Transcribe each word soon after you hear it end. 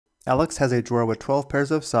Alex has a drawer with 12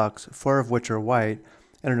 pairs of socks, 4 of which are white,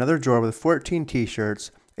 and another drawer with 14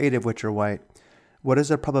 t-shirts, 8 of which are white. What is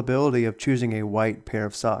the probability of choosing a white pair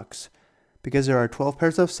of socks? Because there are 12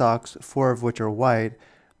 pairs of socks, 4 of which are white,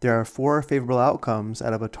 there are 4 favorable outcomes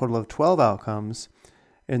out of a total of 12 outcomes,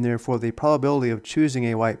 and therefore the probability of choosing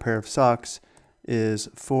a white pair of socks is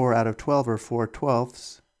 4 out of 12, or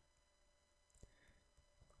 4/12,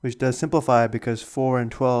 which does simplify because 4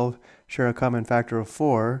 and 12 share a common factor of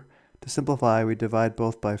 4. To simplify, we divide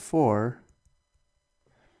both by 4.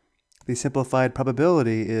 The simplified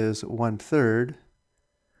probability is 1/3.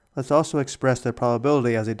 Let's also express the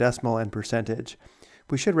probability as a decimal and percentage.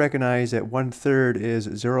 We should recognize that 1/3 is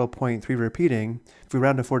 0.3 repeating. If we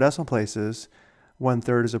round to 4 decimal places,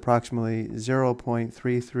 1/3 is approximately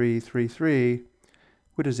 0.3333,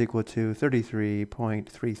 which is equal to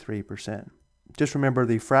 33.33%. Just remember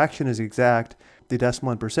the fraction is exact, the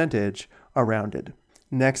decimal and percentage are rounded.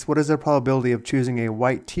 Next, what is the probability of choosing a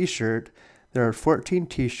white t-shirt? There are 14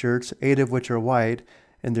 t-shirts, 8 of which are white,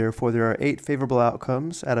 and therefore there are 8 favorable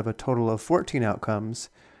outcomes out of a total of 14 outcomes.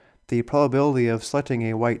 The probability of selecting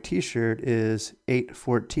a white t-shirt is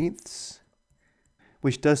 8/14,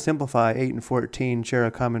 which does simplify. 8 and 14 share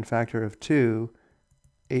a common factor of 2.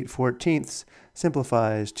 8/14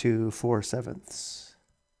 simplifies to 4/7.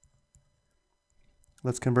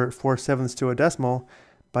 Let's convert 4/7 to a decimal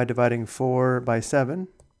by dividing 4 by 7.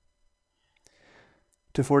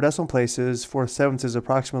 To 4 decimal places, 4/7 is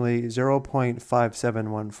approximately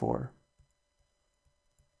 0.5714,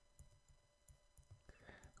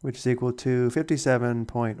 which is equal to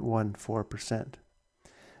 57.14%.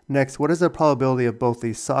 Next, what is the probability of both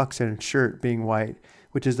the socks and shirt being white,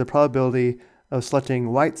 which is the probability of selecting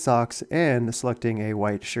white socks and selecting a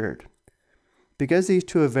white shirt? Because these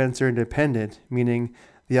two events are independent, meaning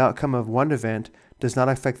the outcome of one event does not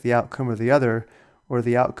affect the outcome of the other, or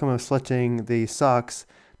the outcome of selecting the socks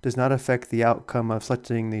does not affect the outcome of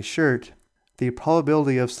selecting the shirt, the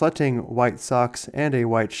probability of selecting white socks and a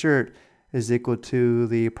white shirt is equal to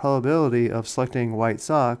the probability of selecting white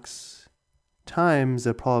socks times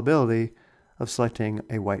the probability of selecting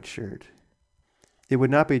a white shirt. It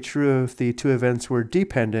would not be true if the two events were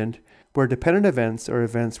dependent, where dependent events are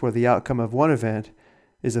events where the outcome of one event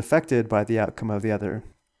is affected by the outcome of the other.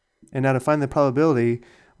 And now to find the probability,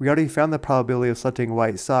 we already found the probability of selecting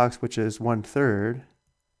white socks, which is 1/3.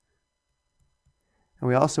 And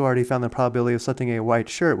we also already found the probability of selecting a white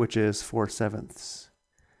shirt, which is 4/7.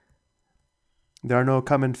 There are no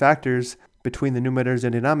common factors between the numerators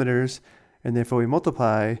and denominators, and therefore we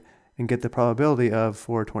multiply and get the probability of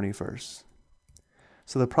 4/21.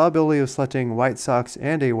 So the probability of selecting white socks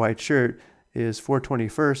and a white shirt is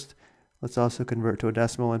 4/21. Let's also convert to a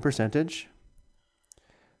decimal and percentage.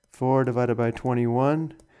 4 divided by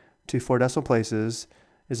 21 to 4 decimal places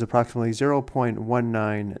is approximately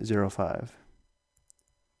 0.1905,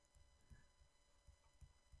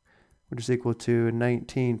 which is equal to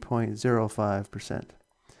 19.05%.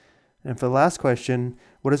 And for the last question,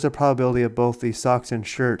 what is the probability of both the socks and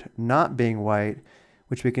shirt not being white,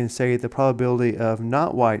 which we can say the probability of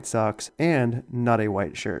not white socks and not a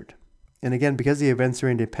white shirt. And again, because the events are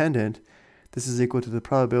independent, this is equal to the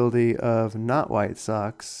probability of not white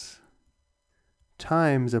socks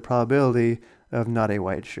times the probability of not a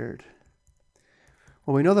white shirt.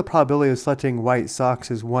 Well, we know the probability of selecting white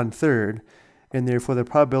socks is 1/3, and therefore the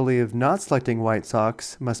probability of not selecting white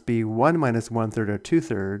socks must be 1 minus 1/3, or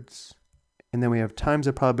 2/3. And then we have times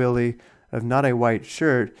the probability of not a white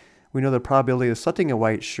shirt. We know the probability of selecting a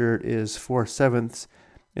white shirt is 4/7,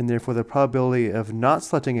 and therefore the probability of not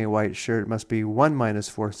selecting a white shirt must be 1 minus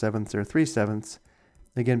 4/7, or 3/7.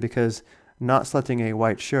 Again, because not selecting a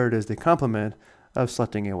white shirt is the complement of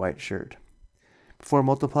selecting a white shirt. Before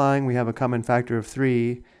multiplying, we have a common factor of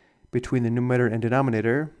 3 between the numerator and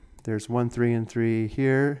denominator. There's 1, 3, and 3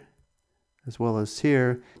 here, as well as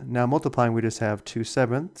here. Now multiplying, we just have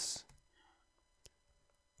 2/7.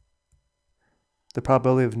 The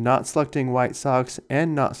probability of not selecting white socks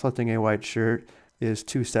and not selecting a white shirt is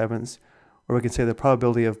 2/7, or we can say the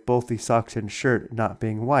probability of both the socks and shirt not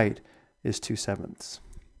being white is 2/7.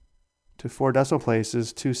 To 4 decimal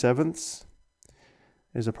places, 2/7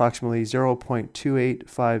 is approximately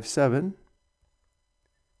 0.2857,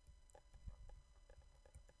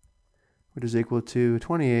 which is equal to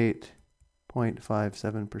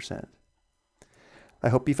 28.57%. I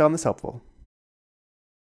hope you found this helpful.